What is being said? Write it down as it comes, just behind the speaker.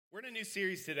We're in a new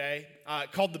series today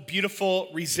called The Beautiful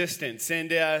Resistance.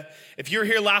 And if you were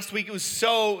here last week, it was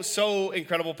so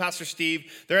incredible. Pastor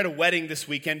Steve, they're at a wedding this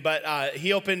weekend, but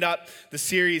he opened up the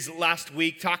series last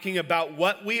week talking about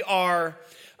what we are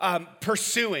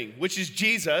pursuing, which is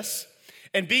Jesus,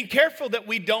 and being careful that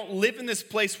we don't live in this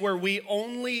place where we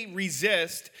only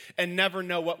resist and never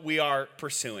know what we are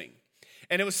pursuing.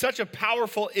 And it was such a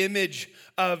powerful image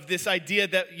of this idea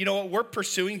that, you know what, we're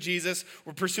pursuing Jesus.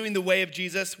 We're pursuing the way of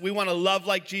Jesus. We want to love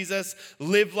like Jesus,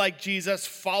 live like Jesus,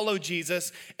 follow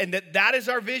Jesus, and that is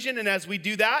our vision. And as we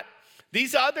do that,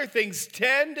 these other things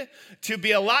tend to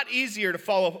be a lot easier to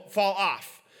fall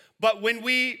off. But when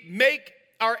we make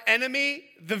our enemy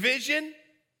the vision,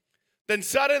 then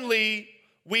suddenly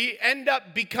we end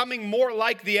up becoming more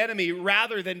like the enemy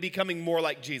rather than becoming more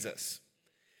like Jesus.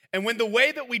 And when the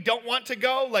way that we don't want to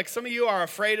go, like some of you are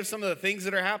afraid of some of the things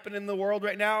that are happening in the world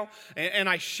right now, and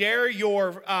I share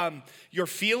your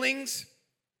feelings,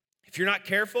 if you're not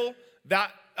careful,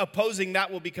 that opposing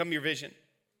that will become your vision.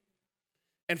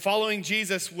 And following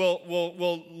Jesus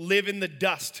will live in the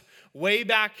dust, way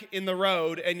back in the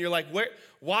road, and you're like,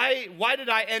 why did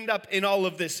I end up in all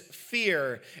of this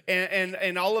fear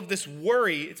and all of this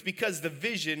worry? It's because the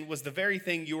vision was the very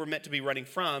thing you were meant to be running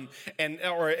from,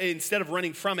 or instead of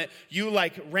running from it, you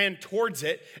ran towards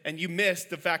it, and you missed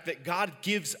the fact that God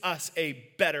gives us a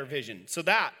better vision. So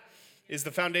that is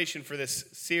the foundation for this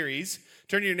series.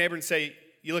 Turn to your neighbor and say,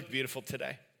 "You look beautiful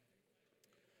today.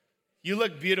 You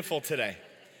look beautiful today."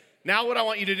 Now what I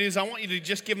want you to do is I want you to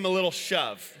just give them a little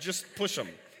shove. Just push them.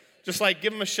 Just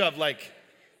give them a shove,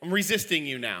 I'm resisting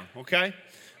you now, okay?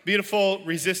 Beautiful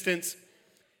resistance.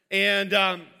 And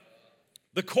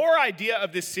the core idea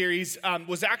of this series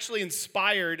was actually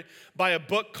inspired by a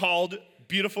book called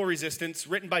Beautiful Resistance,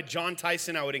 written by John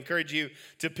Tyson. I would encourage you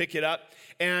to pick it up.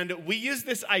 And we use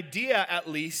this idea, at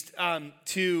least,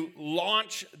 to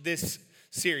launch this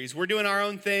series. We're doing our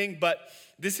own thing, but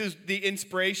this is the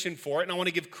inspiration for it, and I want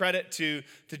to give credit to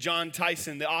John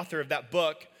Tyson, the author of that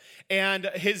book. And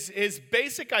his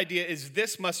basic idea is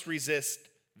this must resist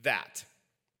that.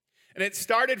 And it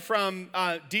started from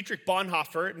Dietrich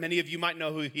Bonhoeffer. Many of you might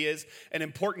know who he is, an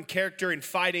important character in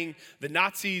fighting the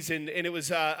Nazis. And it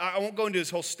was, I won't go into his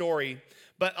whole story,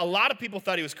 but a lot of people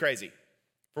thought he was crazy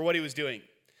for what he was doing.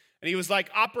 And he was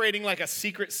operating like a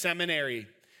secret seminary.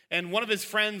 And one of his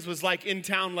friends was in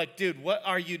town, dude, what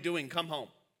are you doing? Come home.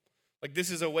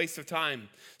 This is a waste of time.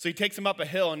 So he takes him up a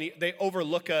hill, and they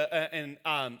overlook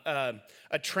a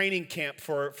training camp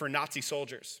for Nazi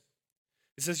soldiers.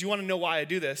 He says, "You want to know why I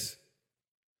do this?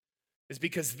 It's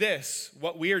because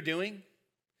what we are doing,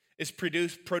 is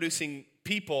producing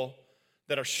people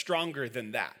that are stronger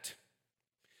than that.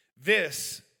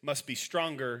 This must be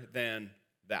stronger than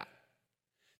that."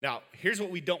 Now, here's what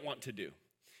we don't want to do.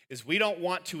 Is we don't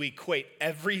want to equate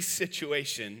every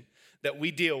situation that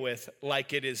we deal with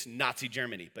like it is Nazi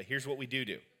Germany. But here's what we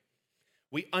do.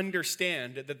 We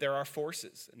understand that there are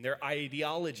forces, and there are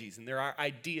ideologies, and there are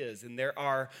ideas, and there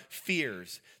are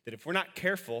fears that if we're not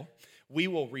careful, we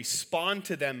will respond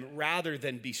to them rather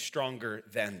than be stronger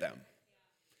than them.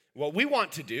 What we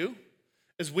want to do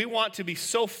is we want to be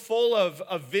so full of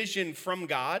a vision from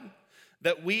God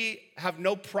that we have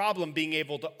no problem being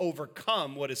able to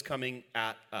overcome what is coming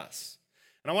at us.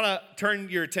 And I want to turn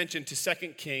your attention to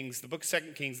 2 Kings, the book of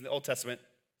 2 Kings in the Old Testament.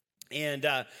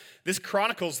 And this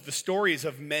chronicles the stories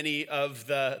of many of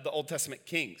the Old Testament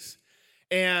kings.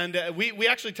 And we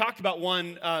actually talked about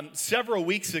one several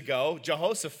weeks ago,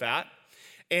 Jehoshaphat.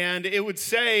 And it would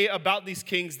say about these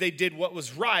kings, they did what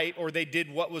was right, or they did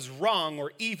what was wrong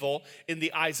or evil in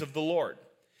the eyes of the Lord.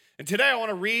 And today I want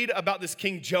to read about this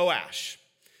king Joash.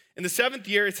 In the 7th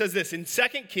year, it says this, in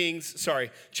 2 Kings,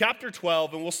 chapter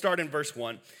 12, and we'll start in verse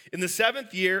 1. In the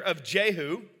 7th year of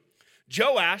Jehu,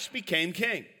 Joash became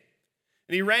king.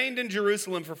 And he reigned in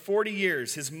Jerusalem for 40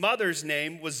 years. His mother's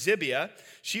name was Zibiah.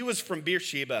 She was from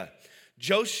Beersheba.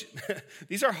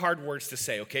 These are hard words to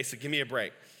say, okay, so give me a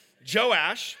break.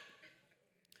 Joash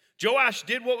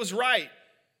did what was right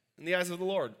in the eyes of the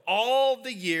Lord all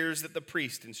the years that the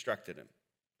priest instructed him.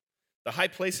 The high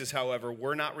places, however,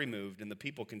 were not removed, and the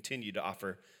people continued to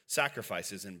offer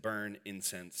sacrifices and burn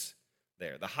incense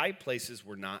there. The high places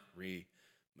were not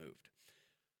removed.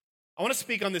 I want to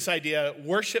speak on this idea,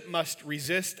 worship must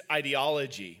resist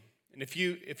ideology. And if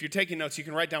you're taking notes, you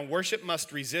can write down, worship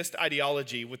must resist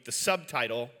ideology, with the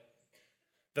subtitle,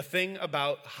 The Thing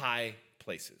About High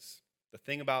Places. The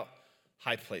Thing About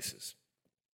High Places.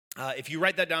 If you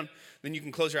write that down, then you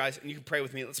can close your eyes and you can pray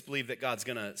with me. Let's believe that God's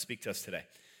going to speak to us today.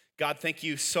 God, thank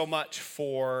you so much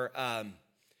for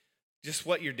just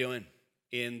what you're doing.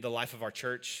 in the life of our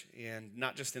church, and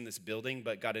not just in this building,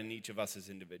 but God, in each of us as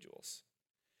individuals.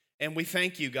 And we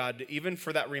thank you, God, even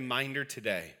for that reminder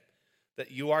today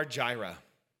that you are Jireh,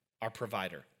 our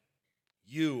provider.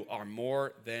 You are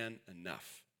more than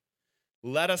enough.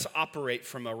 Let us operate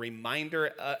from a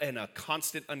reminder and a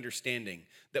constant understanding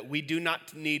that we do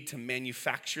not need to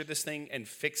manufacture this thing and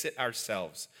fix it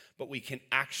ourselves, but we can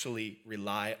actually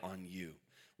rely on you.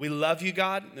 We love you,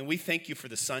 God, and we thank you for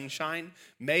the sunshine.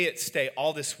 May it stay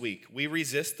all this week. We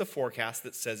resist the forecast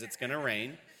that says it's going to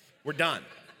rain. We're done.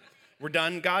 We're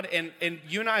done, God. And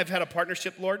you and I have had a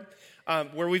partnership, Lord,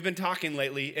 where we've been talking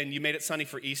lately, and you made it sunny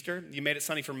for Easter. You made it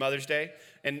sunny for Mother's Day.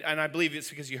 And I believe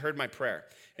it's because you heard my prayer.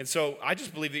 And so I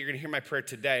just believe that you're going to hear my prayer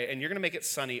today, and you're going to make it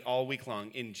sunny all week long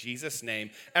in Jesus'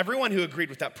 name. Everyone who agreed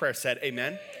with that prayer said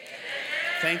amen. Amen.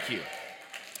 Thank you.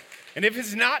 And if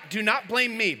it's not, do not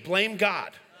blame me. Blame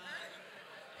God.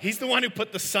 He's the one who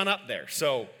put the sun up there.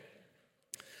 So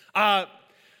I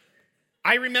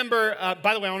remember,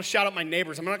 by the way, I want to shout out my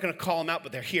neighbors. I'm not going to call them out,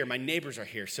 but they're here. My neighbors are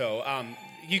here. So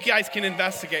you guys can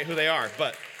investigate who they are.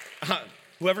 But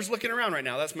whoever's looking around right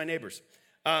now, that's my neighbors.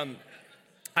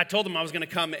 I told them I was going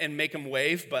to come and make them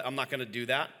wave, but I'm not going to do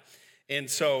that. And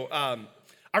so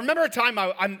I remember a time,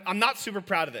 I'm not super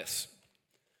proud of this.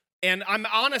 And I'm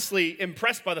honestly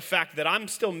impressed by the fact that I'm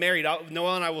still married.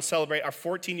 Noelle and I will celebrate our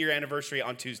 14-year anniversary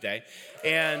on Tuesday.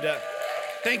 And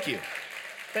thank you.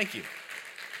 Thank you.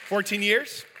 14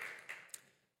 years.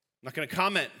 I'm not going to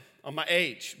comment on my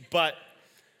age, but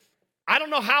I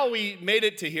don't know how we made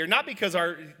it to here. Not because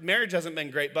our marriage hasn't been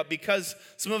great, but because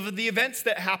some of the events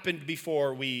that happened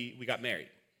before we got married.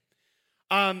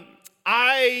 I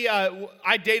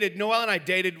dated, Noelle and I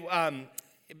dated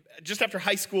just after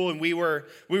high school, and we were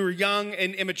young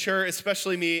and immature,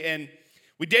 especially me, and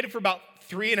we dated for about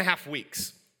 3.5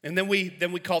 weeks, and then we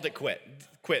called it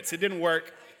quits. It didn't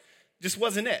work, just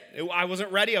wasn't it. I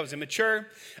wasn't ready. I was immature.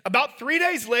 About 3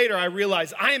 days later, I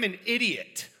realized I am an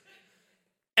idiot,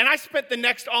 and I spent the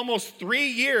next almost 3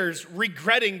 years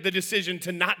regretting the decision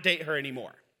to not date her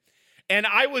anymore. And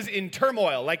I was in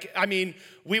turmoil.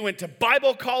 We went to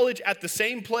Bible college at the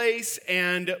same place,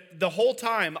 and the whole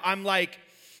time I'm like,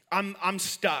 I'm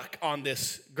stuck on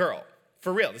this girl.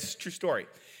 For real, this is a true story.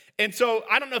 And so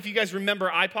I don't know if you guys remember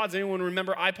iPods. Anyone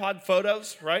remember iPod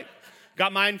photos, right?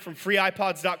 Got mine from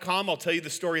freeipods.com. I'll tell you the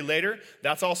story later.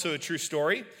 That's also a true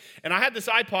story. And I had this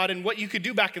iPod, and what you could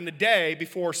do back in the day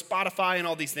before Spotify and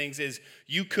all these things is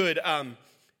you could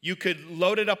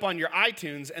load it up on your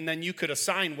iTunes, and then you could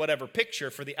assign whatever picture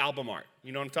for the album art.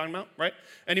 You know what I'm talking about, right?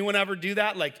 Anyone ever do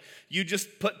that? Like, you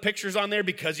just put pictures on there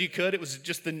because you could. It was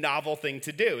just the novel thing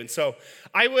to do. And so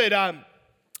I would have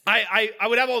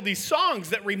all these songs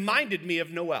that reminded me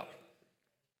of Noelle.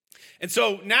 And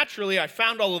so naturally, I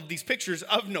found all of these pictures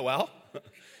of Noelle,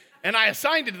 and I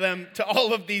assigned them to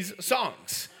all of these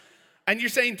songs. And you're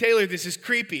saying, Taylor, this is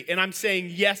creepy. And I'm saying,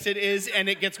 yes, it is, and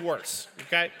it gets worse,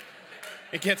 okay?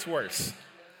 It gets worse.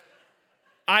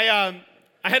 I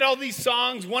had all these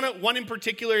songs, one in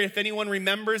particular, if anyone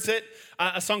remembers it,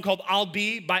 a song called I'll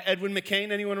Be by Edwin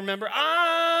McCain. Anyone remember?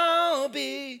 I'll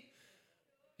be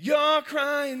your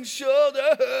crying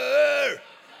shoulder.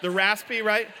 The raspy,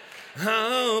 right?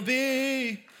 I'll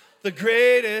be the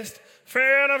greatest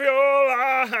fan of your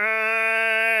life.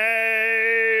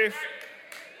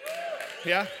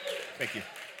 Yeah? Thank you.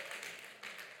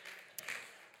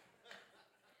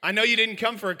 I know you didn't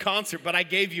come for a concert, but I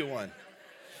gave you one.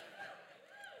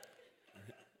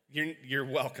 You're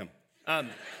welcome.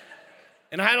 And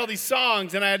I had all these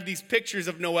songs, and I had these pictures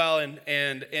of Noelle,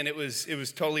 and it was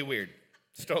totally weird.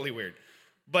 It's totally weird.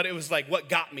 But it was like what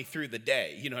got me through the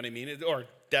day. You know what I mean? Or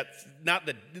that's not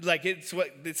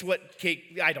it's what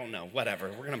cake. I don't know.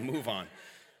 Whatever. We're gonna move on.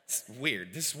 It's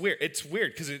weird. This is weird. It's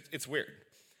weird because it's weird.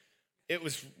 It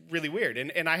was really weird,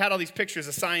 and I had all these pictures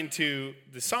assigned to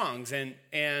the songs, and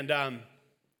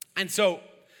so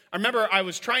I remember I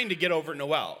was trying to get over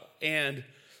Noelle, and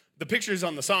the pictures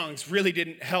on the songs really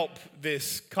didn't help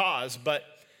this cause. But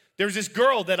there was this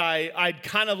girl that I'd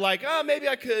kind of like, maybe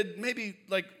I kind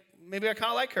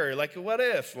of like her. Like, what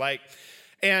if?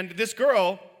 And this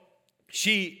girl,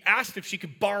 she asked if she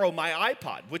could borrow my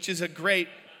iPod, which is a great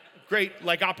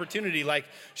opportunity. Like,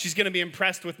 she's going to be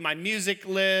impressed with my music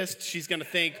list. She's going to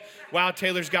think, wow,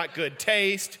 Taylor's got good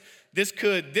taste. This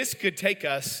could take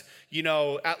us,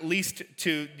 at least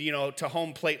to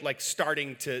home plate, like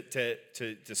starting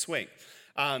to swing.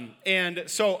 And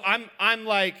so I'm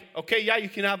like, okay, yeah, you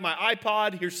can have my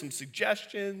iPod. Here's some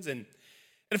suggestions. And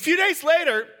a few days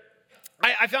later,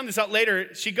 I found this out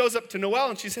later. She goes up to Noelle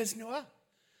and she says, Noelle,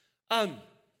 I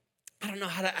don't know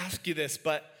how to ask you this,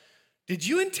 but did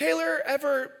you and Taylor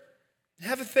ever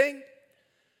have a thing?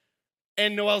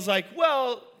 And Noelle's like,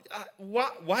 well,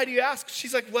 why do you ask?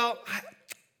 She's like, well,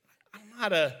 I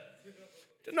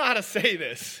don't know how to say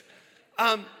this.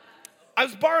 I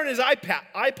was borrowing his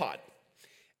iPod,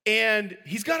 and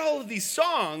he's got all of these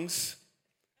songs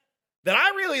that I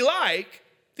really like,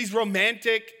 these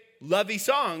romantic, lovey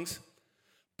songs,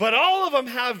 but all of them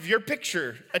have your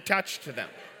picture attached to them.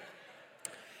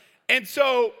 And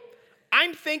so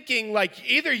I'm thinking, like,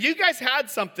 either you guys had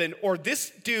something or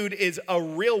this dude is a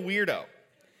real weirdo.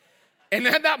 And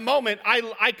at that moment,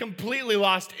 I completely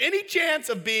lost any chance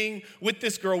of being with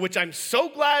this girl, which I'm so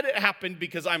glad it happened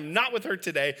because I'm not with her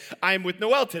today. I'm with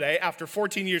Noelle today after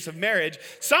 14 years of marriage.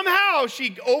 Somehow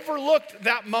she overlooked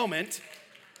that moment.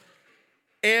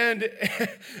 And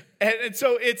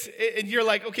so and you're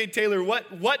like, okay, Taylor,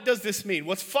 what does this mean?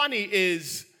 What's funny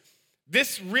is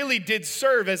this really did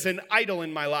serve as an idol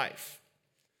in my life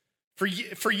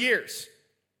for years.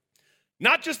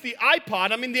 Not just the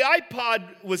iPod. I mean, the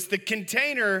iPod was the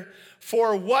container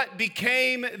for what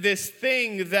became this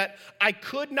thing that I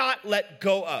could not let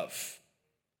go of.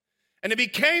 And it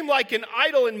became like an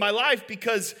idol in my life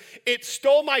because it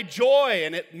stole my joy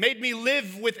and it made me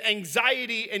live with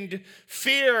anxiety and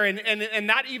fear and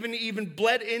that even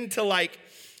bled into like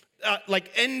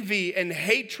envy and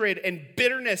hatred and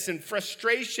bitterness and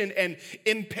frustration and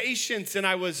impatience. And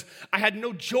I had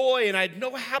no joy and I had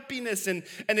no happiness. And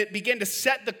it began to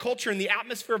set the culture and the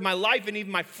atmosphere of my life. And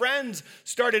even my friends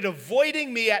started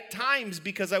avoiding me at times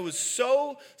because I was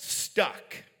so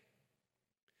stuck.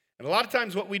 And a lot of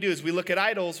times what we do is we look at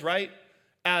idols, right,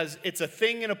 as it's a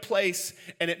thing in a place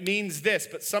and it means this.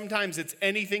 But sometimes it's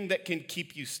anything that can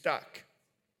keep you stuck,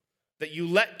 that you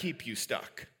let keep you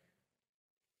stuck.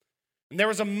 And there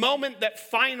was a moment that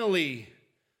finally,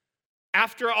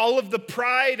 after all of the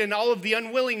pride and all of the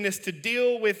unwillingness to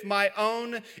deal with my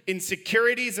own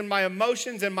insecurities and my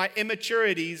emotions and my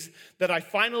immaturities, that I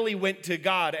finally went to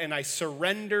God and I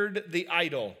surrendered the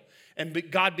idol.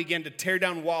 And God began to tear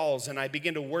down walls and I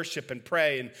began to worship and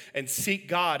pray and seek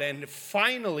God. And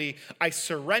finally, I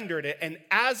surrendered it. And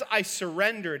as I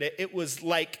surrendered it, it was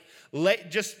like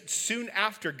just soon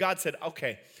after God said,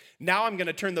 okay, now I'm going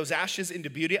to turn those ashes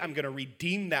into beauty. I'm going to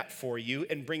redeem that for you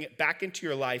and bring it back into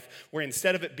your life where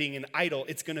instead of it being an idol,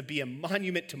 it's going to be a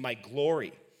monument to my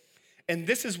glory. And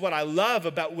this is what I love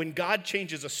about when God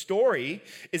changes a story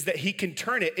is that he can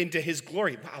turn it into his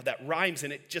glory. Wow, that rhymes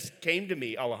and it just came to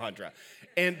me, Alejandra.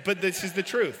 But this is the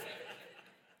truth.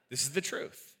 This is the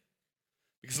truth.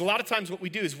 Because a lot of times what we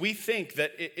do is we think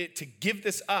that to give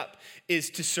this up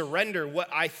is to surrender what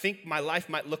I think my life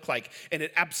might look like. And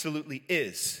it absolutely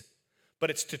is. But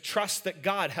it's to trust that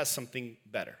God has something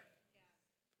better.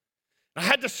 I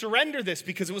had to surrender this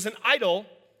because it was an idol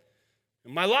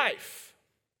in my life.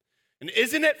 And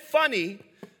isn't it funny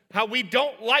how we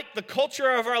don't like the culture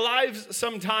of our lives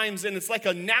sometimes, and it's like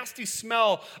a nasty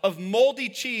smell of moldy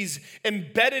cheese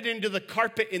embedded into the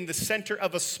carpet in the center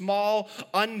of a small,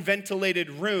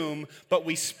 unventilated room, but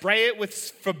we spray it with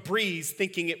Febreze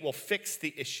thinking it will fix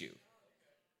the issue.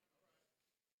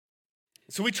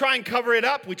 So we try and cover it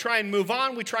up, we try and move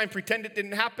on, we try and pretend it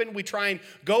didn't happen, we try and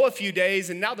go a few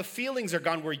days, and now the feelings are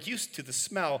gone. We're used to the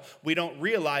smell. We don't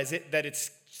realize it, that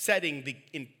it's setting the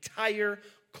entire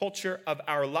culture of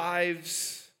our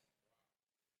lives,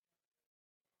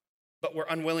 but we're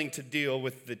unwilling to deal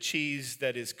with the cheese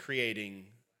that is creating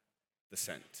the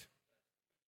scent.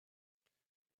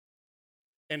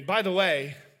 And by the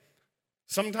way,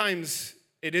 sometimes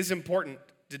it is important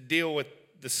to deal with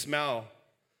the smell,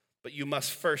 but you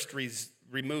must first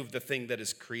remove the thing that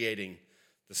is creating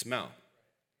the smell.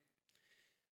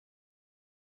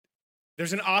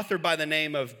 There's an author by the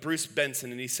name of Bruce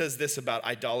Benson, and he says this about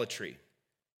idolatry.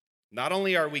 Not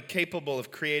only are we capable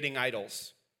of creating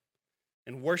idols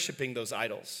and worshiping those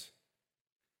idols,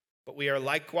 but we are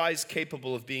likewise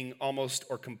capable of being almost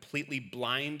or completely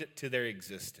blind to their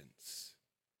existence.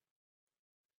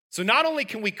 So not only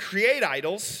can we create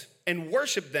idols and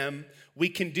worship them, we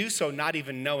can do so not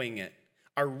even knowing it.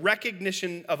 Our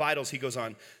recognition of idols, he goes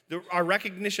on, our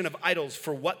recognition of idols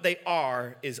for what they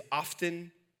are is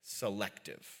often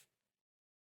selective.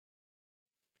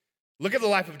 Look at the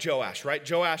life of Joash, right?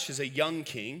 Joash is a young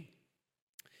king,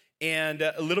 and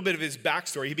a little bit of his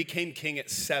backstory. He became king at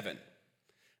 7,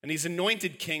 and he's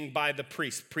anointed king by the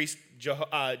priest. Priest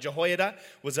Jehoiada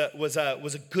was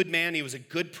a good man. He was a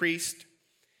good priest,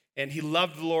 and he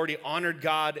loved the Lord. He honored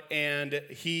God, and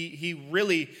he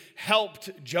really helped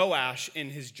Joash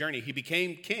in his journey. He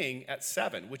became king at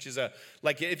 7, which is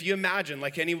like if you imagine,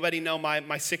 like anybody know my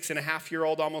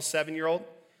 6.5-year-old, almost 7-year-old,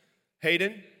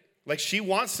 Hayden? Like she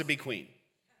wants to be queen.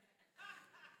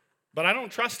 but I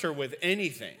don't trust her with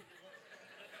anything.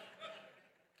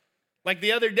 Like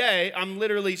the other day,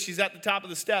 she's at the top of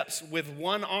the steps with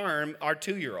one arm, our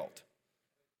 2-year-old,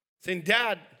 saying,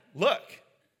 Dad, look,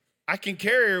 I can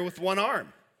carry her with one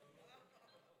arm.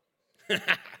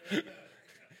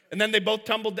 And then they both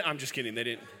tumbled down. I'm just kidding, they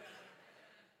didn't.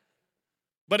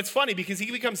 But it's funny because he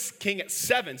becomes king at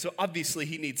 7, so obviously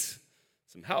he needs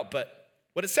some help. But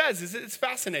what it says is it's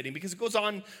fascinating because it goes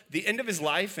on the end of his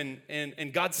life,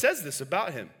 and God says this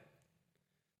about him.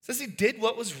 It says he did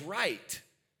what was right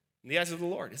in the eyes of the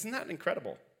Lord. Isn't that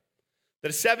incredible? That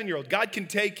a 7-year-old, God can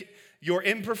take your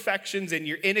imperfections and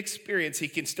your inexperience, he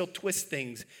can still twist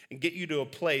things and get you to a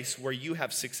place where you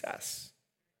have success.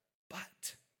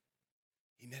 But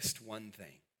he missed one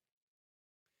thing.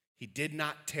 He did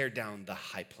not tear down the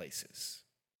high places.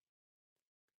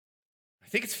 I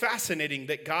think it's fascinating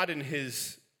that God in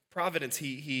his providence,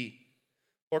 he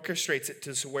orchestrates it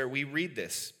to where we read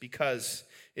this because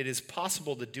it is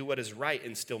possible to do what is right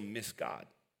and still miss God.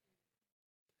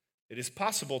 It is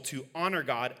possible to honor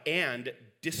God and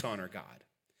dishonor God.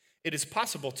 It is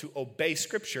possible to obey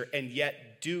Scripture and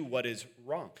yet do what is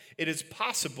wrong. It is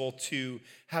possible to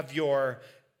have your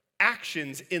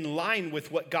actions in line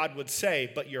with what God would say,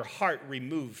 but your heart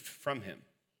removed from him.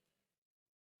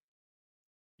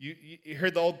 You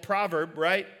heard the old proverb,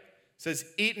 right? It says,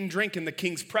 eat and drink in the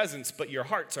king's presence, but your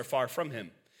hearts are far from him.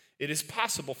 It is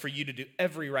possible for you to do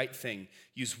every right thing,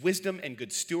 use wisdom and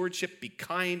good stewardship, be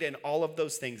kind and all of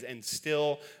those things, and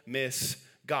still miss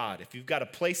God. If you've got a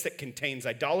place that contains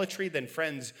idolatry, then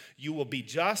friends, you will be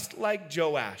just like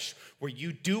Joash, where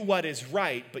you do what is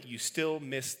right, but you still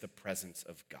miss the presence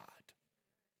of God.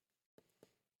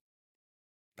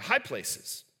 The high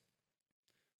places.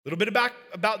 A little bit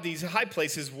about these high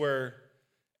places were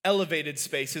elevated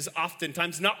spaces,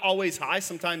 oftentimes, not always high.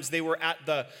 Sometimes they were at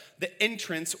the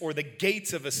entrance or the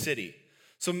gates of a city.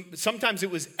 So sometimes it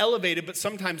was elevated, but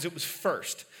sometimes it was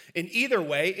first. In either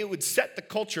way, it would set the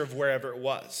culture of wherever it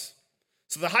was.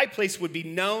 So the high place would be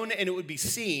known and it would be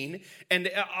seen, and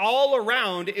all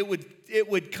around it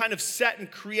would kind of set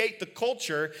and create the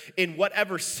culture in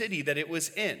whatever city that it was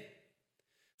in.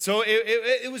 So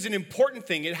it was an important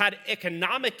thing. It had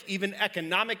economic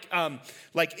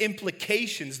like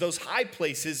implications. Those high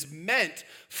places meant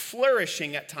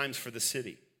flourishing at times for the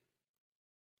city.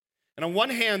 And on one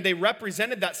hand, they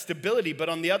represented that stability, but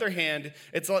on the other hand,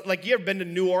 it's like, you ever been to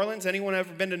New Orleans? Anyone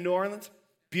ever been to New Orleans?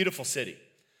 Beautiful city.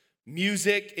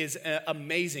 Music is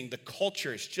amazing. The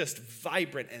culture is just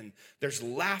vibrant, and there's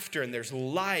laughter, and there's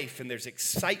life, and there's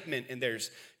excitement, and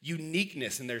there's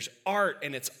uniqueness, and there's art,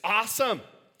 and it's awesome.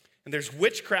 And there's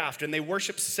witchcraft, and they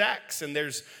worship sex, and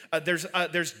there's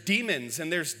demons,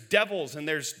 and there's devils, and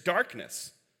there's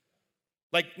darkness.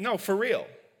 Like, no, for real.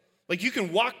 Like, you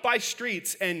can walk by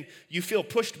streets and you feel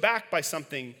pushed back by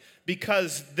something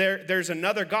because there's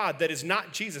another God that is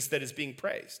not Jesus that is being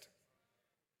praised.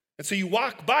 And so you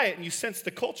walk by it and you sense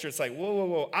the culture. It's like,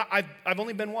 whoa. I've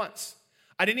only been once.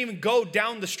 I didn't even go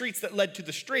down the streets that led to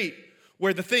the street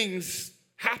where the things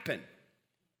happen.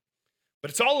 But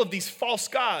it's all of these false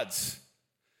gods.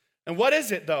 And what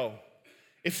is it, though?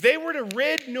 If they were to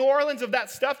rid New Orleans of that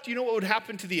stuff, do you know what would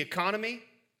happen to the economy?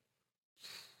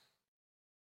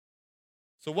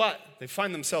 So what? They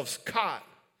find themselves caught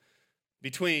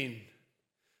between,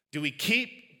 do we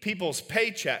keep people's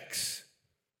paychecks?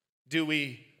 Do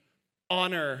we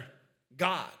honor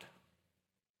God?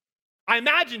 I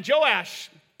imagine Joash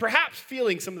perhaps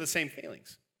feeling some of the same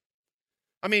feelings.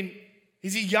 I mean,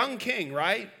 he's a young king,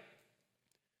 right?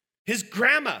 His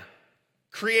grandma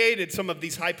created some of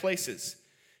these high places.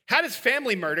 Had his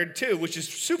family murdered too, which is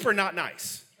super not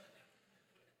nice.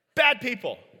 Bad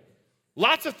people.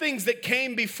 Lots of things that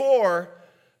came before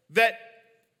that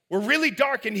were really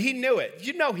dark, and he knew it.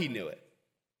 You know he knew it.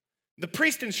 The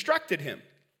priest instructed him.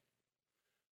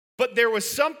 But there was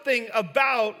something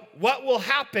about what will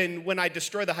happen when I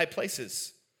destroy the high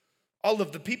places. All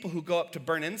of the people who go up to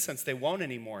burn incense, they won't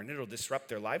anymore, and it'll disrupt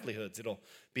their livelihoods. It'll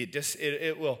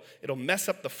mess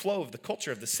up the flow of the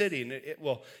culture of the city,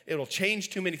 and it'll change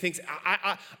too many things.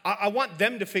 I want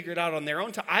them to figure it out on their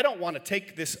own time. I don't want to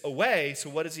take this away. So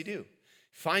what does he do?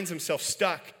 He finds himself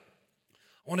stuck.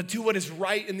 I want to do what is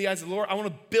right in the eyes of the Lord. I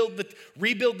want to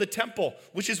rebuild the temple,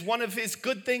 which is one of his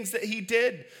good things that he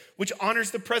did, which honors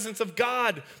the presence of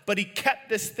God. But he kept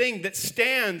this thing that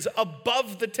stands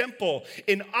above the temple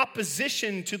in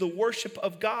opposition to the worship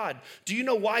of God. Do you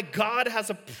know why God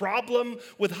has a problem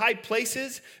with high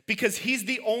places? Because he's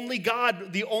the only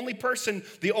God, the only person,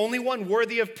 the only one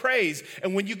worthy of praise.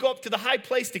 And when you go up to the high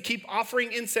place to keep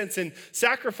offering incense and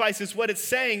sacrifices, what it's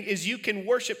saying is you can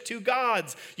worship two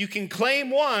gods. You can claim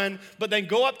one, but then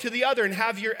go up to the other and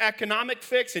have your economic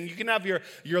fix, and you can have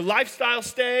your lifestyle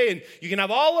stay, and you can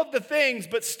have all of the things,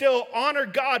 but still honor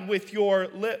God with your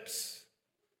lips.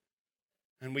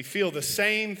 And we feel the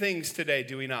same things today,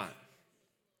 do we not?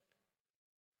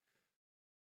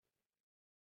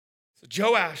 So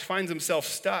Joash finds himself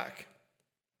stuck.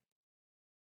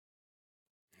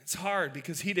 It's hard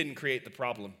because he didn't create the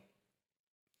problem.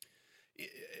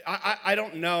 I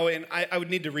don't know, and I would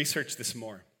need to research this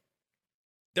more.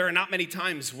 There are not many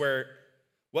times where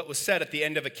what was said at the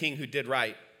end of a king who did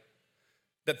right,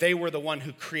 that they were the one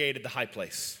who created the high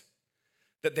place,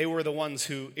 that they were the ones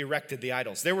who erected the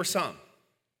idols. There were some,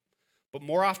 but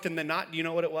more often than not, do you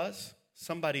know what it was?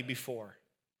 Somebody before.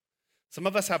 Some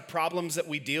of us have problems that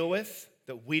we deal with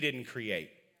that we didn't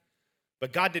create,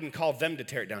 but God didn't call them to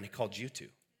tear it down. He called you to.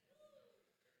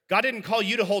 God didn't call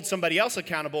you to hold somebody else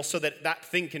accountable so that that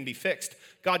thing can be fixed.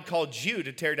 God called you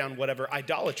to tear down whatever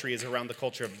idolatry is around the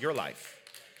culture of your life.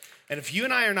 And if you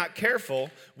and I are not careful,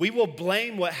 we will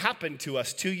blame what happened to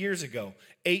us 2 years ago,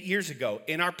 8 years ago,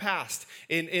 in our past,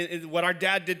 in what our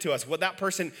dad did to us, what that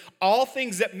person, all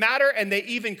things that matter, and they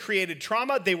even created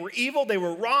trauma. They were evil, they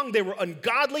were wrong, they were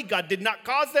ungodly. God did not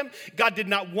cause them. God did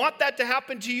not want that to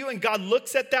happen to you, and God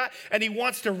looks at that, and he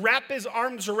wants to wrap his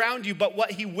arms around you. But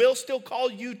what he will still call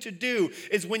you to do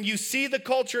is when you see the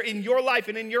culture in your life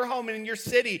and in your home and in your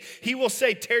city, he will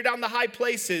say, tear down the high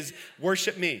places,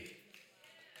 worship me.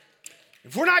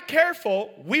 If we're not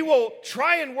careful, we will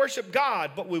try and worship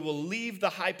God, but we will leave the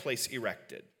high place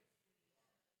erected.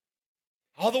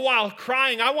 All the while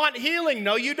crying, I want healing.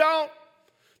 No, you don't.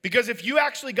 Because if you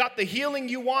actually got the healing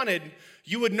you wanted,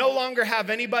 you would no longer have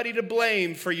anybody to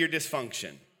blame for your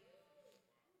dysfunction.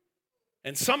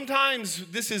 And sometimes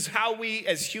this is how we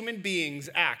as human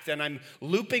beings act, and I'm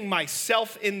looping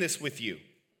myself in this with you.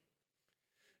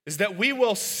 Is that we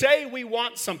will say we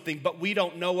want something, but we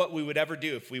don't know what we would ever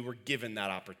do if we were given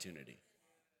that opportunity.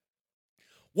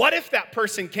 What if that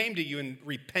person came to you and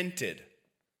repented?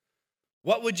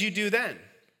 What would you do then?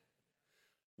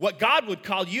 What God would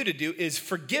call you to do is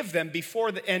forgive them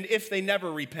before and if they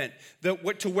never repent,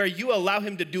 to where you allow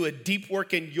him to do a deep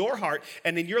work in your heart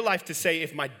and in your life to say,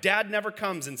 if my dad never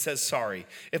comes and says sorry,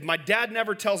 if my dad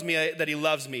never tells me that he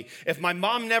loves me, if my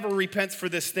mom never repents for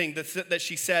this thing that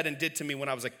she said and did to me when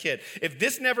I was a kid, if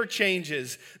this never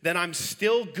changes, then I'm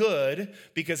still good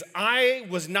because I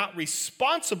was not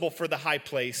responsible for the high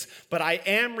place, but I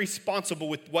am responsible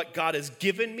with what God has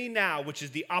given me now, which is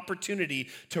the opportunity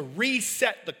to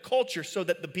reset the culture so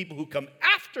that the people who come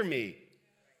after me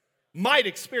might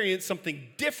experience something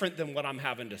different than what I'm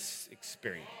having to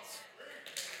experience.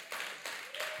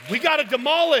 We got to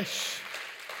demolish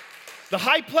the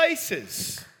high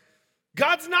places.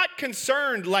 God's not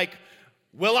concerned like,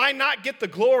 will I not get the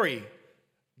glory?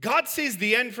 God sees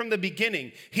the end from the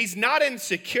beginning. He's not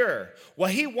insecure. What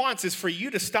he wants is for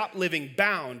you to stop living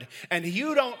bound. And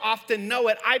you don't often know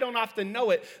it, I don't often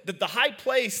know it, that the high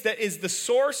place that is the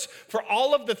source for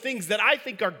all of the things that I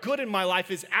think are good in my life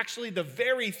is actually the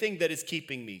very thing that is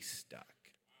keeping me stuck.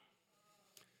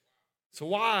 So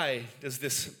why does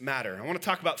this matter? I want to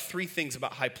talk about 3 things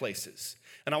about high places.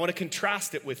 And I want to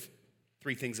contrast it with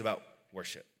 3 things about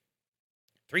worship.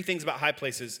 3 things about high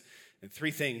places and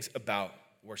 3 things about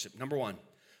worship. Number 1,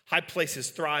 high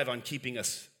places thrive on keeping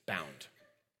us bound.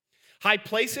 High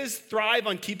places thrive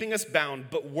on keeping us bound,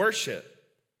 but worship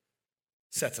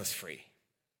sets us free.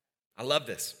 I love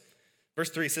this.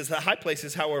 Verse 3 says, the high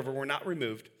places, however, were not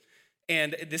removed.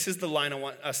 And this is the line I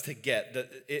want us to get.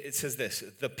 It says this,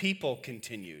 the people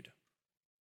continued.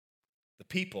 The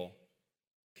people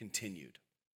continued.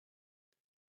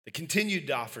 They continued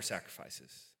to offer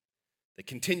sacrifices. They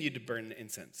continued to burn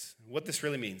incense. What this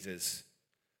really means is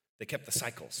they kept the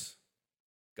cycles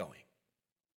going.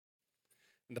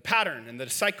 And the pattern and the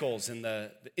cycles and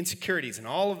the insecurities and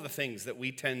all of the things that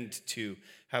we tend to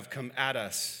have come at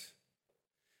us,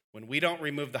 when we don't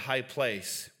remove the high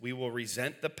place, we will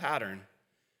resent the pattern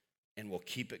and we'll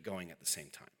keep it going at the same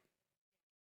time.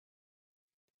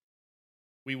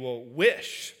 We will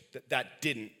wish that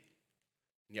didn't,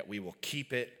 yet we will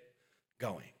keep it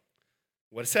going.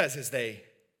 What it says is they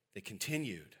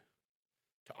continued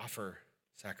to offer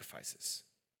sacrifices.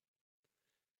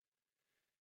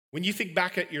 When you think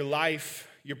back at your life,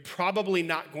 you're probably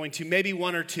not going to, maybe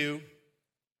 1 or 2.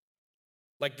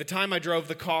 Like the time I drove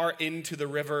the car into the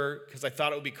river because I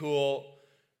thought it would be cool.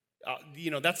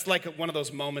 That's like one of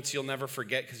those moments you'll never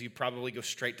forget because you probably go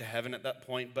straight to heaven at that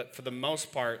point. But for the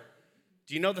most part,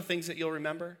 do you know the things that you'll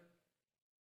remember?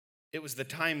 It was the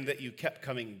time that you kept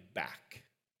coming back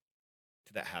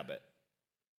to that habit.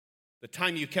 The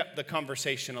time you kept the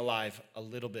conversation alive a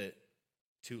little bit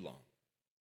too long.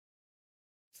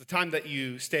 It's the time that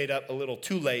you stayed up a little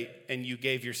too late and you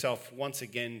gave yourself once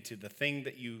again to the thing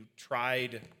that you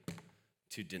tried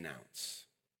to denounce.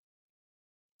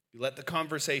 You let the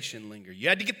conversation linger. You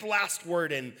had to get the last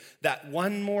word in that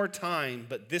one more time,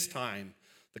 but this time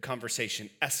the conversation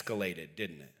escalated,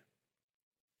 didn't it?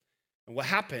 And what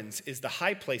happens is the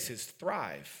high places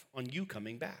thrive on you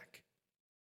coming back.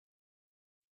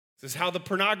 This is how the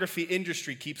pornography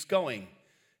industry keeps going,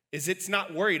 is it's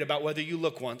not worried about whether you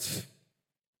look once.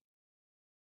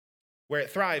 Where it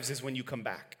thrives is when you come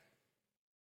back,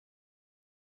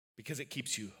 because it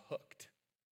keeps you hooked.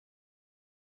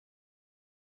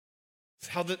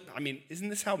 Isn't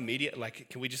this how media, like,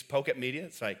 can we just poke at media?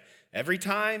 It's like, every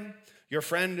time your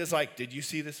friend is like, did you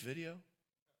see this video?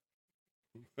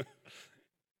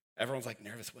 Everyone's like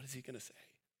nervous, what is he gonna say?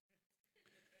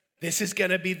 This is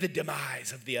gonna be the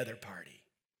demise of the other party.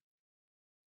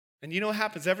 And you know what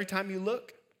happens every time you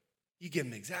look? You give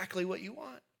them exactly what you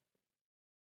want.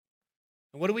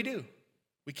 And what do?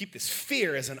 We keep this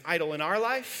fear as an idol in our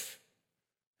life,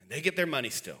 and they get their money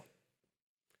still.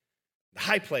 The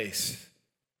high place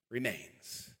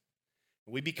remains.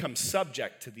 We become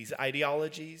subject to these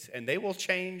ideologies, and they will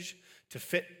change to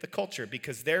fit the culture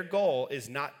because their goal is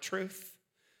not truth.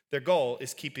 Their goal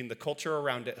is keeping the culture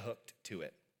around it hooked to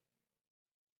it.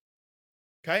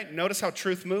 Okay, notice how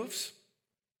truth moves.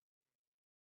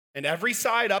 And every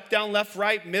side, up, down, left,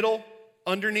 right, middle,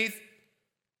 underneath,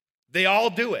 they all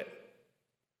do it.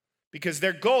 Because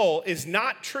their goal is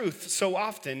not truth so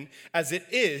often as it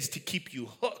is to keep you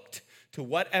hooked to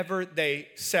whatever they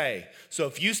say. So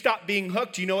if you stop being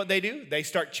hooked, you know what they do? They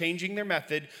start changing their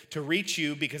method to reach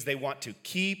you because they want to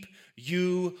keep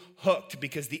you hooked.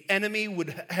 Because the enemy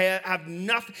would have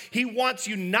nothing. He wants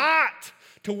you not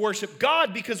to worship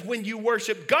God, because when you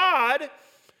worship God,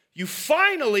 you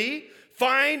finally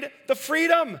find the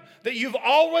freedom that you've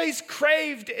always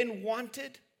craved and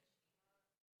wanted.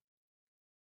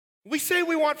 We say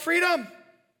we want freedom,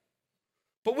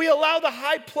 but we allow the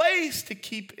high place to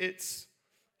keep its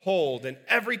hold. And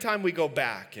every time we go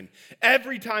back, and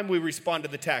every time we respond to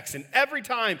the text, and every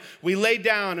time we lay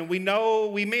down and we know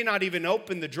we may not even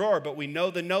open the drawer, but we know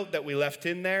the note that we left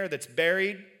in there that's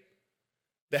buried,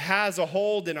 that has a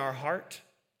hold in our heart.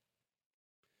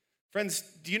 Friends,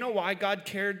 do you know why God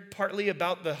cared partly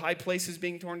about the high places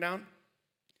being torn down?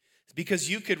 It's because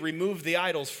you could remove the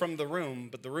idols from the room,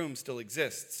 but the room still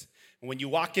exists. And when you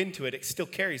walk into it, it still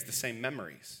carries the same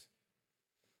memories.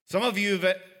 Some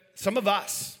of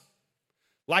us,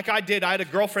 like I did, I had a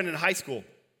girlfriend in high school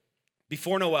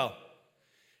before Noel.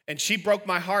 And she broke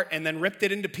my heart and then ripped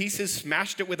it into pieces,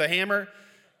 smashed it with a hammer,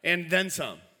 and then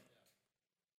some.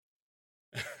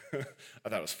 I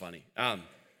thought it was funny. And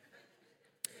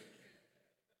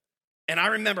I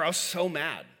remember I was so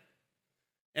mad.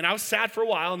 And I was sad for a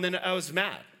while, and then I was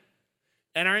mad.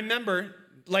 And I remember,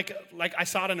 like I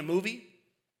saw it in a movie.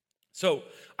 So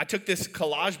I took this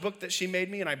collage book that she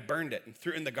made me, and I burned it and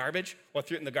threw it in the garbage. Well, I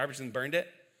threw it in the garbage and burned it.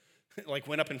 Like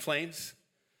went up in flames.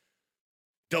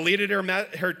 Deleted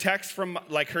her text from,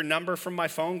 like, her number from my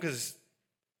phone, because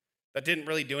that didn't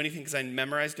really do anything because I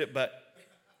memorized it,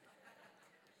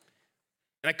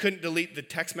 and I couldn't delete the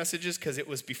text messages because it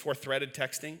was before threaded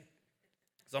texting. It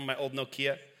was on my old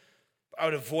Nokia. I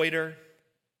would avoid her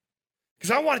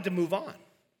because I wanted to move on.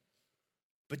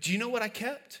 But do you know what I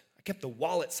kept? I kept the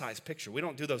wallet-sized picture. We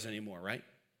don't do those anymore, right?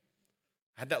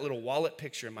 I had that little wallet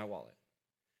picture in my wallet.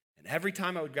 And every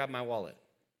time I would grab my wallet,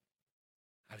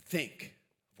 I would think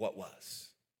of what was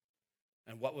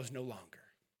and what was no longer.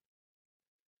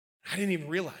 I didn't even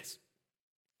realize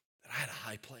that I had a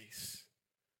high place.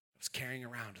 I was carrying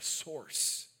around a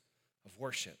source of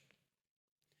worship.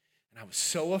 And I was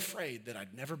so afraid that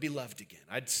I'd never be loved again.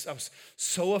 I was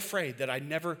so afraid that I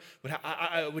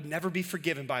would never be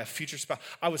forgiven by a future spouse.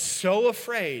 I was so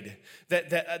afraid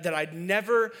that I'd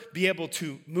never be able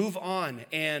to move on.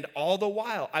 And all the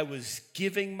while, I was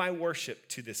giving my worship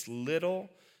to this little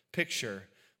picture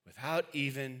without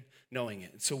even knowing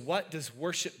it. And so what does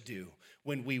worship do?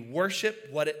 When we worship,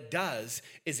 what it does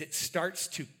is it starts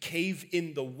to cave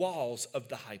in the walls of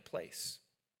the high place.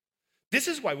 This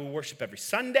is why we worship every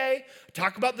Sunday. I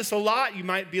talk about this a lot. You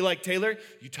might be like, Taylor,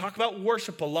 you talk about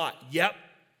worship a lot. Yep.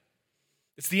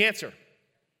 It's the answer.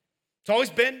 It's always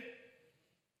been,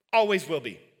 always will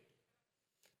be.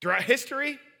 Throughout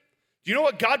history, do you know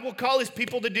what God will call his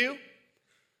people to do?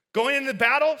 Going into the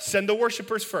battle, send the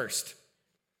worshipers first.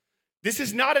 This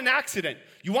is not an accident.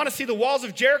 You want to see the walls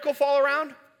of Jericho fall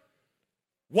around?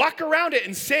 Walk around it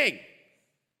and sing.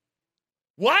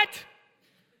 What?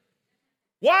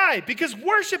 Why? Because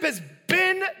worship has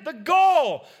been the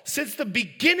goal since the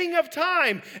beginning of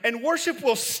time, and worship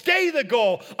will stay the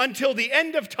goal until the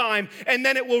end of time, and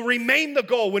then it will remain the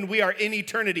goal when we are in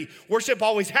eternity. Worship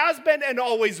always has been and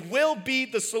always will be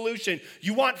the solution.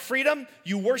 You want freedom?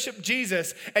 You worship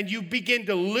Jesus, and you begin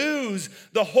to lose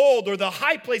the hold, or the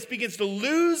high place begins to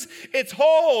lose its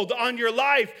hold on your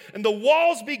life, and the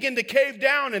walls begin to cave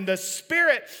down, and the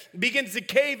Spirit begins to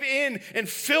cave in and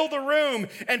fill the room,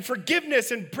 and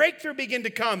forgiveness and breakthrough begin to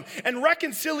come, and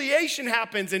reconciliation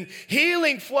happens, and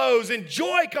healing flows, and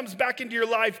joy comes back into your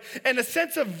life, and a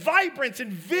sense of vibrance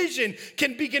and vision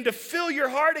can begin to fill your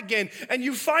heart again, and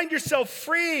you find yourself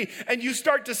free, and you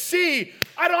start to see,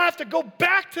 I don't have to go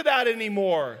back to that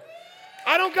anymore.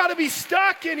 I don't got to be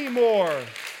stuck anymore.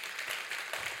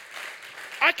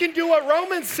 I can do what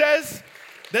Romans says,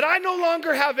 that I no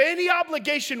longer have any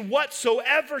obligation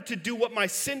whatsoever to do what my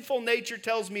sinful nature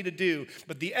tells me to do,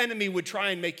 but the enemy would try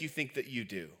and make you think that you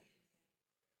do.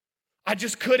 I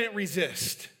just couldn't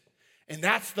resist. And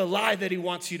that's the lie that he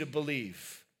wants you to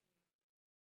believe.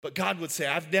 But God would say,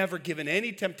 I've never given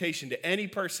any temptation to any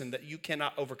person that you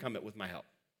cannot overcome it with my help.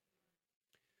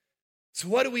 So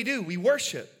what do? We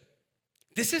worship.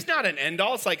 This is not an end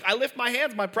all. It's like, I lift my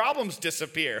hands, my problems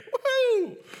disappear.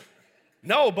 Woohoo!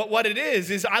 No, but what it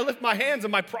is I lift my hands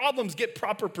and my problems get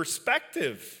proper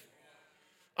perspective.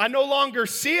 I no longer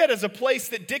see it as a place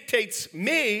that dictates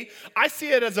me. I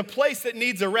see it as a place that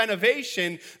needs a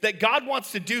renovation, that God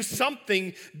wants to do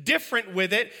something different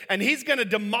with it, and he's going to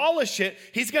demolish it.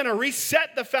 He's going to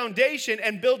reset the foundation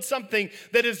and build something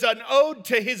that is an ode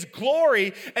to his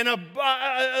glory and a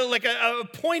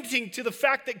pointing to the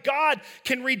fact that God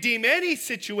can redeem any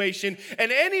situation and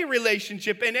any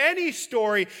relationship and any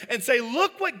story and say,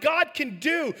 look what God can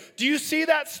do. Do you see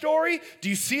that story? Do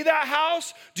you see that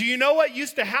house? Do you know what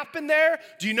used to happen there?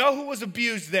 Do you know who was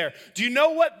abused there? Do you know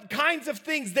what kinds of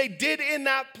things they did in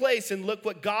that place? And look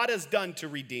what God has done to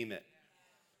redeem it.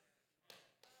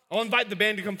 I'll invite the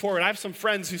band to come forward. I have some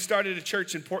friends who started a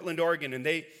church in Portland, Oregon, and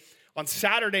they, on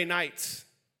Saturday nights,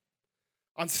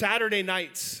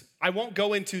 I won't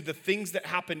go into the things that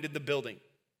happened in the building,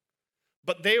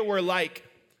 but they were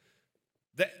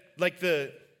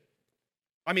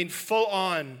full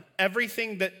on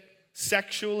everything that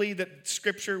sexually that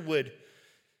Scripture would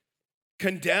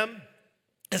condemn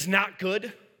as not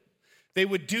good. They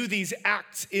would do these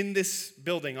acts in this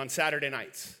building on Saturday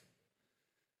nights.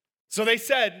 So they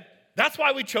said, that's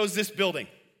why we chose this building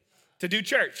to do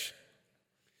church.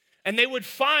 And they would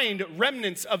find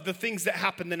remnants of the things that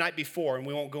happened the night before, and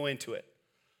we won't go into it,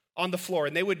 on the floor.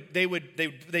 And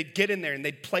they'd get in there and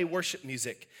they'd play worship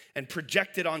music and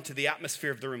project it onto the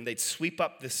atmosphere of the room. They'd sweep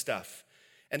up this stuff.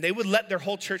 And they would let their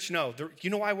whole church know,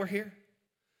 you know why we're here?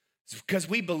 It's because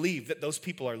we believe that those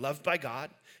people are loved by God.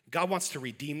 God wants to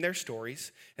redeem their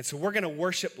stories. And so we're going to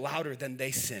worship louder than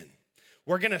they sin.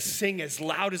 We're going to sing as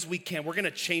loud as we can. We're going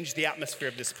to change the atmosphere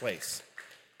of this place.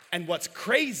 And what's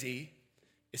crazy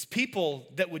is people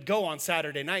that would go on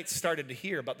Saturday nights started to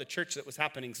hear about the church that was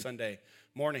happening Sunday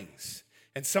mornings.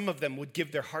 And some of them would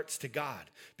give their hearts to God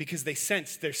because they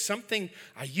sensed there's something.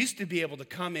 I used to be able to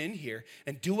come in here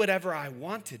and do whatever I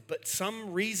wanted, but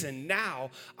some reason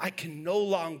now I can no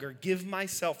longer give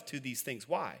myself to these things.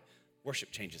 Why?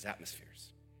 Worship changes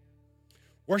atmospheres.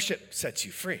 Worship sets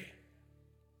you free.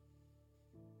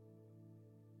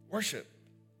 Worship,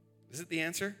 is it the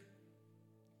answer?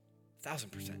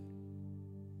 1,000%.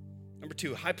 Number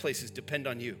 2, high places depend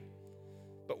on you,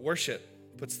 but worship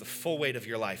puts the full weight of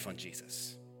your life on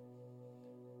Jesus.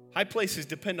 High places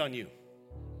depend on you.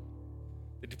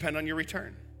 They depend on your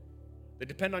return. They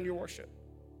depend on your worship.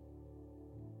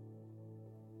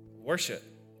 Worship.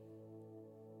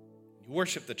 You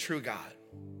worship the true God.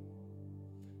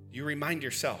 You remind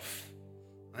yourself,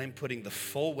 I'm putting the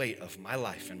full weight of my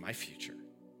life and my future,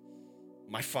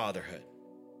 my fatherhood,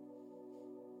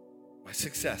 my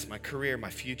success, my career,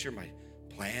 my future, my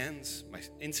plans, my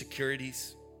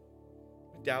insecurities,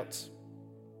 doubts,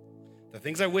 the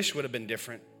things I wish would have been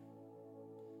different,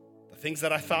 the things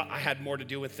that I thought I had more to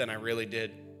do with than I really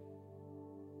did,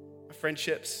 my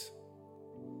friendships,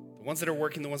 the ones that are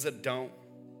working, the ones that don't.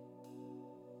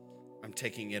 I'm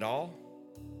taking it all,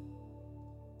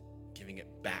 giving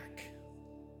it back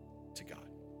to God.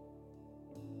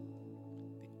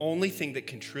 The only thing that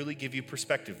can truly give you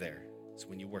perspective there is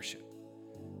when you worship,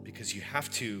 because you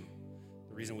have to.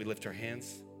 The reason we lift our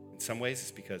hands in some ways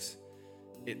is because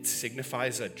it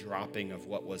signifies a dropping of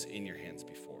what was in your hands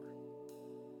before.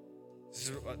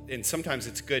 And sometimes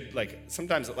it's good,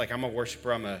 sometimes I'm a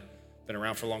worshiper, been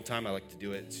around for a long time, I like to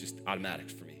do it, it's just automatic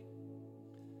for me.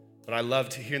 But I love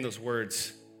to hear those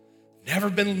words, never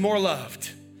been more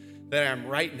loved than I am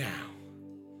right now.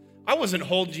 I wasn't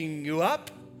holding you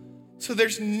up. So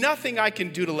there's nothing I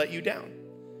can do to let you down.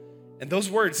 And those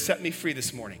words set me free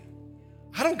this morning.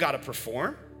 I don't got to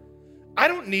perform. I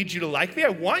don't need you to like me. I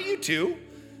want you to.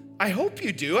 I hope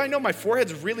you do. I know my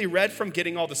forehead's really red from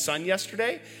getting all the sun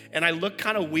yesterday, and I look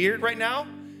kind of weird right now.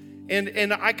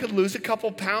 And I could lose a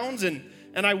couple pounds, and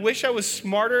I wish I was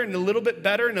smarter and a little bit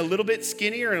better and a little bit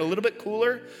skinnier and a little bit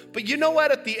cooler. But you know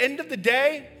what? At the end of the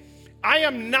day, I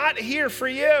am not here for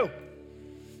you.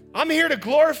 I'm here to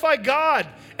glorify God.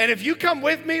 And if you come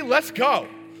with me, let's go.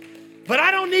 But I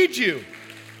don't need you.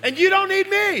 And you don't need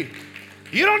me.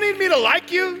 You don't need me to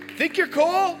like you, think you're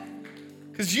cool.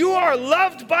 Because you are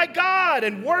loved by God.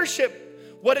 And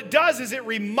worship, what it does is it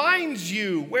reminds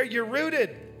you where you're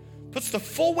rooted. Puts the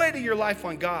full weight of your life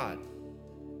on God.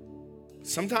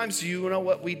 Sometimes you know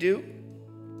what we do?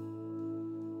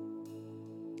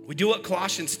 We do what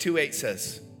Colossians 2:8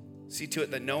 says. See to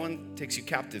it that no one takes you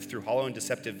captive through hollow and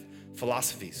deceptive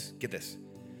philosophies. Get this.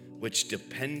 Which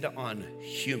depend on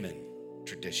human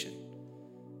tradition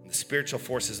and the spiritual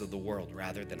forces of the world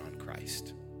rather than on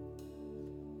Christ.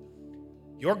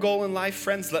 Your goal in life,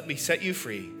 friends, let me set you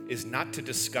free, is not to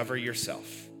discover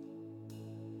yourself.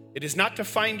 It is not to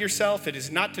find yourself. It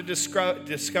is not to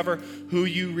discover who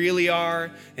you really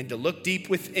are and to look deep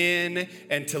within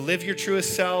and to live your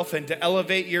truest self and to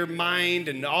elevate your mind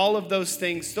and all of those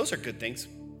things. Those are good things.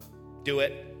 Do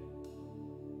it.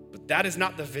 But that is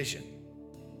not the vision.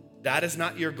 That is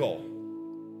not your goal.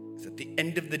 Because at the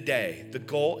end of the day, the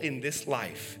goal in this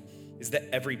life is that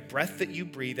every breath that you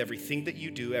breathe, everything that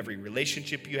you do, every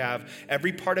relationship you have,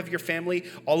 every part of your family,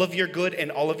 all of your good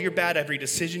and all of your bad, every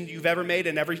decision you've ever made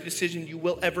and every decision you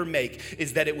will ever make,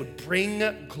 is that it would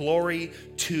bring glory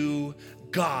to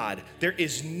God. There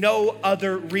is no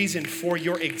other reason for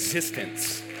your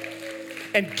existence.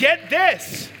 And get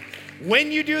this,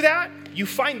 when you do that, you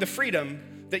find the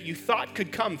freedom that you thought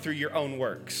could come through your own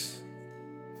works.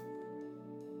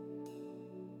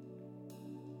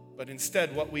 But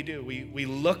instead, what we do, we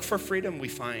look for freedom, we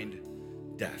find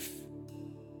death.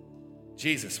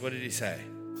 Jesus, what did he say?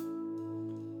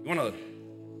 You want to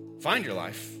find your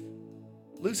life,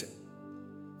 lose it.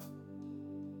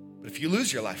 But if you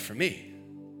lose your life for me,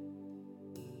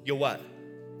 you'll what?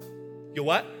 You'll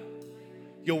what?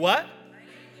 You'll what?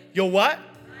 You'll what?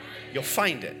 You'll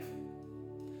find it.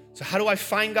 So how do I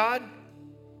find God?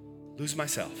 Lose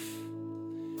myself.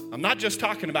 I'm not just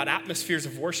talking about atmospheres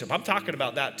of worship. I'm talking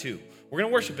about that too. We're going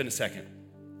to worship in a second.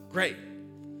 Great.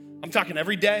 I'm talking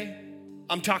every day.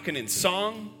 I'm talking in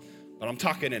song, but I'm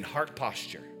talking in heart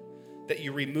posture. That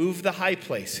you remove the high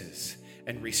places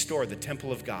and restore the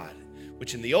temple of God,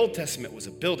 which in the Old Testament was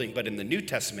a building, but in the New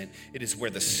Testament, it is where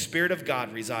the Spirit of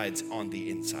God resides on the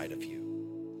inside of you.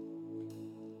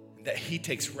 And that he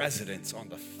takes residence on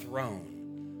the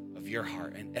throne of your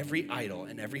heart, and every idol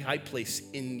and every high place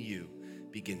in you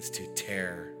begins to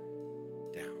tear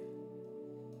down.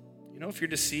 You know, if you're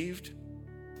deceived,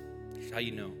 here's how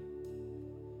you know.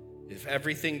 If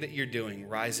everything that you're doing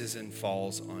rises and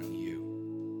falls on you,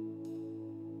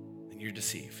 then you're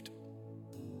deceived.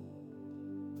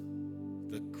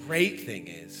 The great thing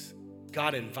is,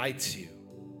 God invites you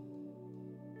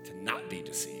to not be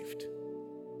deceived.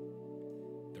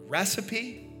 The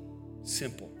recipe,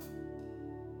 simple.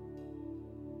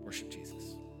 Worship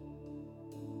Jesus.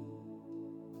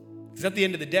 Because at the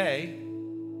end of the day,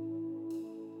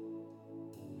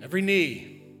 every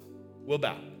knee will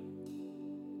bow.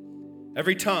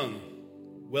 Every tongue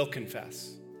will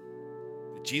confess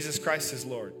that Jesus Christ is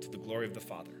Lord to the glory of the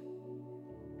Father.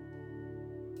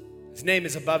 His name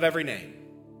is above every name.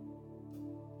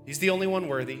 He's the only one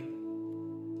worthy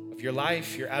of your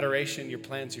life, your adoration, your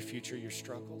plans, your future, your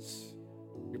struggles,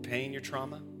 your pain, your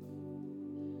trauma,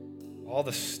 all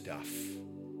the stuff.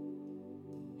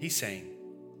 He's saying,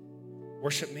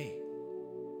 worship me.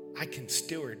 I can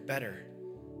steward better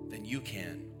than you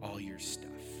can all your stuff.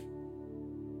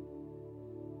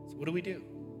 So what do?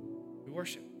 We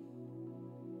worship.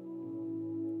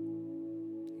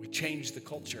 We change the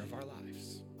culture of our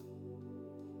lives.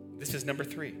 This is number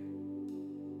 3.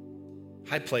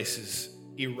 High places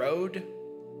erode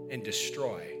and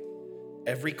destroy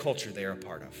every culture they are a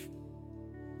part of.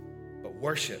 But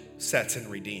worship sets and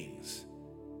redeems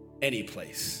any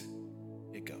place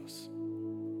it goes.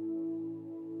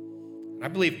 And I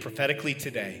believe prophetically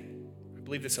today, I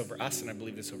believe this over us and I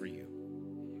believe this over you.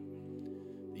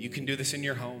 You can do this in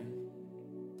your home.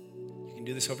 You can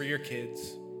do this over your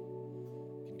kids.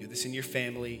 You can do this in your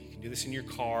family. You can do this in your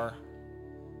car.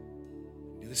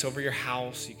 You can do this over your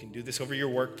house. You can do this over your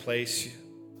workplace.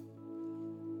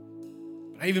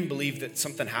 But I even believe that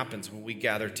something happens when we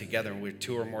gather together and we're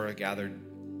 2 or more are gathered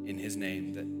in his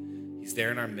name, He's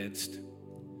there in our midst.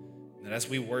 And as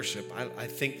we worship, I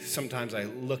think sometimes I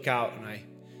look out and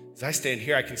as I stand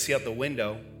here, I can see out the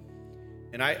window,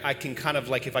 and I can kind of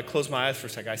like, if I close my eyes for a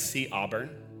second, I see Auburn,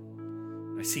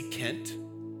 I see Kent,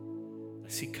 I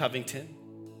see Covington,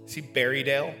 I see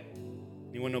Berrydale.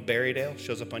 Anyone know Berrydale?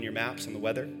 Shows up on your maps and the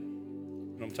weather. You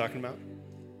know what I'm talking about?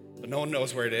 But no one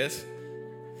knows where it is.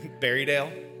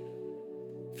 Berrydale.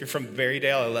 If you're from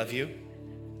Berrydale, I love you.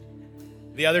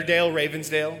 The other Dale,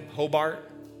 Ravensdale, Hobart,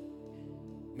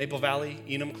 Maple Valley,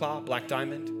 Enumclaw, Black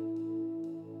Diamond,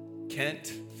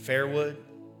 Kent, Fairwood,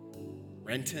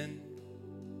 Renton.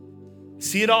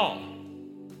 See it all.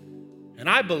 And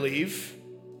I believe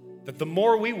that the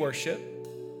more we worship,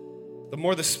 the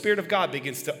more the Spirit of God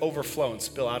begins to overflow and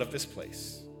spill out of this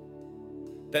place.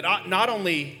 That not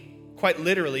only, quite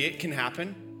literally, it can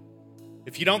happen.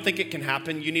 If you don't think it can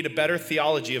happen, you need a better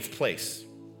theology of place,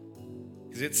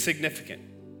 because it's significant.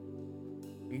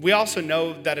 And we also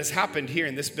know that has happened here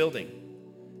in this building.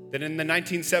 That in the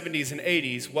 1970s and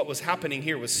 80s, what was happening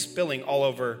here was spilling all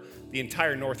over the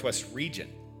entire Northwest region,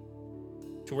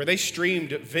 to where they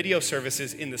streamed video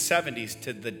services in the 70s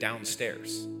to the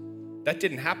downstairs. That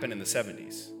didn't happen in the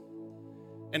 70s.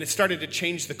 And it started to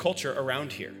change the culture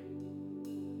around here.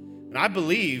 And I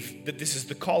believe that this is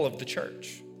the call of the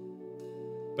church.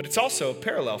 But it's also a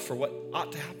parallel for what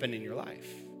ought to happen in your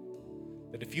life.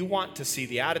 That if you want to see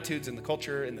the attitudes and the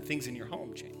culture and the things in your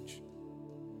home change,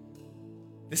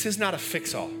 this is not a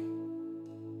fix-all,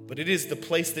 but it is the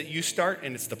place that you start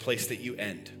and it's the place that you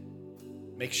end.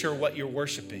 Make sure what you're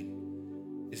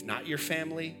worshiping is not your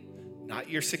family, not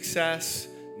your success,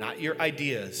 not your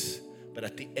ideas, but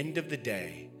at the end of the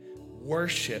day,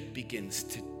 worship begins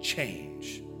to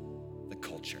change the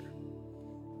culture.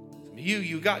 Some of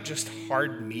you got just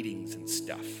hard meetings and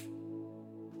stuff.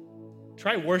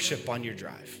 Try worship on your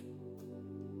drive.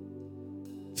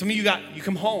 Some of you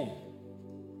come home.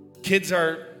 Kids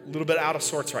are a little bit out of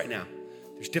sorts right now.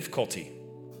 There's difficulty.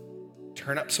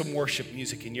 Turn up some worship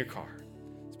music in your car.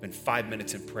 Spend 5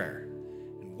 minutes in prayer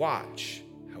and watch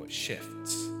how it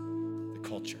shifts the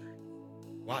culture.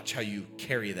 Watch how you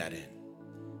carry that in.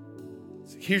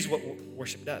 So here's what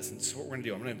worship does, and this is what we're going to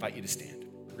do. I'm going to invite you to stand.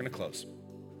 We're going to close.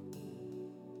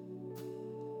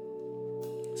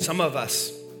 Some of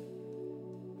us,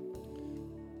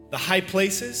 the high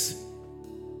places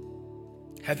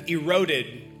have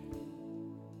eroded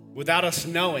without us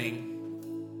knowing.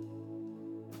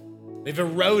 They've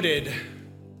eroded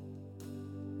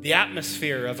the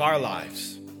atmosphere of our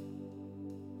lives.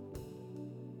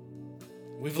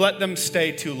 We've let them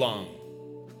stay too long.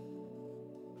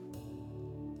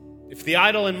 If the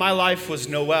idol in my life was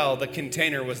Noel, the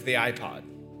container was the iPod.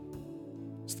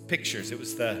 It was the pictures. It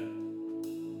was the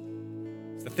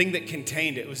thing that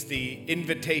contained it. It was the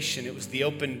invitation. It was the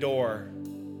open door.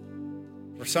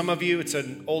 For some of you, it's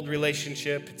an old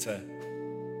relationship. It's a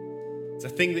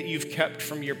thing that you've kept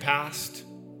from your past,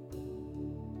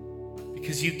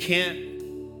 because you can't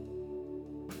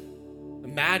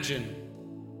imagine,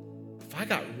 if I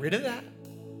got rid of that,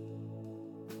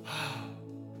 wow.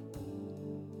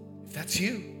 If that's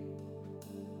you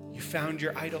found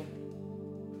your idol.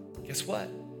 Guess what?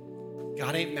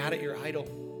 God ain't mad at your idol.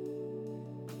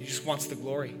 He just wants the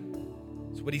glory.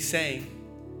 So what he's saying,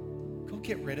 go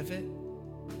get rid of it.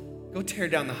 Go tear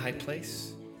down the high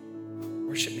place.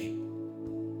 Worship me.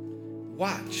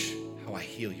 Watch how I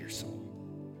heal your soul.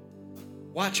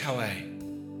 Watch how I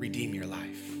redeem your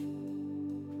life.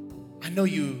 I know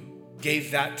you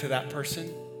gave that to that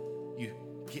person.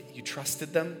 You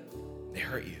trusted them. They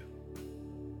hurt you.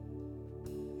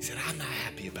 He said, I'm not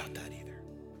happy about that either.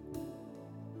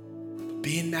 But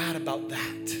being mad about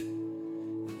that,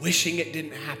 wishing it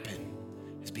didn't happen,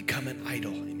 has become an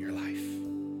idol in your life.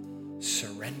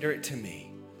 Surrender it to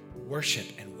me. Worship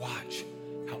and watch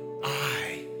how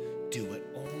I do what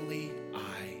only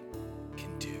I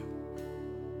can do.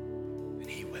 And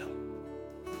he will.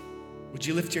 Would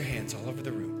you lift your hands all over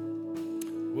the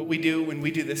room? What we do when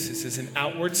we do this is an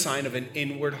outward sign of an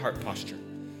inward heart posture.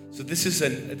 So this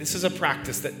is a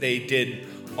practice that they did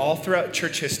all throughout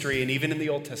church history and even in the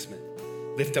Old Testament.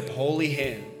 Lift up holy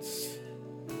hands.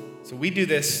 So we do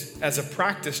this as a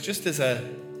practice, just as a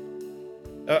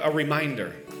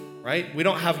reminder, right? We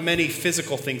don't have many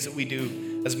physical things that we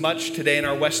do as much today in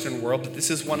our Western world, but this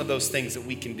is one of those things that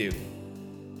we can do.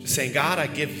 Just saying, God, I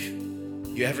give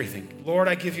you everything. Lord,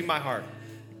 I give you my heart.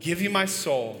 I give you my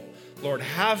soul. Lord,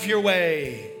 have your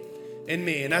way in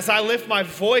me. And as I lift my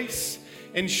voice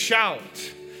and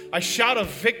shout, I shout a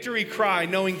victory cry,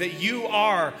 knowing that you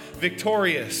are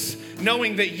victorious,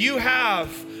 knowing that you have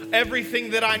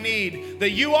everything that I need, that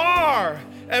you are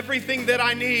everything that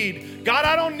I need. God,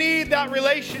 I don't need that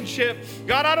relationship.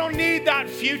 God, I don't need that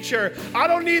future. I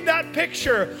don't need that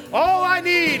picture. All I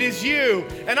need is you.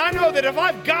 And I know that if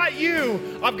I've got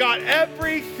you, I've got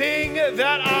everything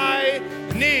that I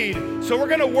need. So we're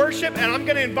going to worship, and I'm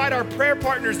going to invite our prayer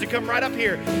partners to come right up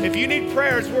here. If you need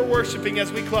prayers, we're worshiping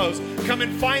as we close. Come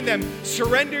and find them.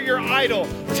 Surrender your idol.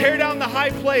 Tear down the high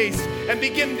place and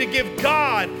begin to give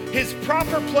God his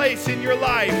proper place in your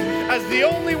life as the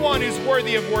only one who's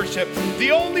worthy of worship,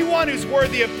 the only one who's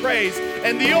worthy of praise,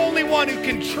 and the only one who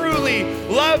can truly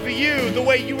love you the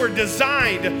way you were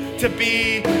designed to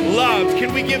be loved.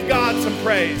 Can we give God some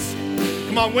praise?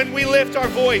 Come on, when we lift our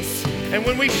voice and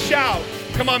when we shout,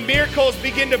 come on, miracles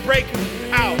begin to break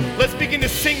out. Let's begin to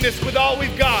sing this with all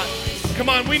we've got. Come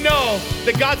on, we know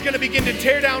that God's going to begin to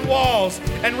tear down walls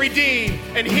and redeem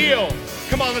and heal.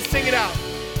 Come on, let's sing it out.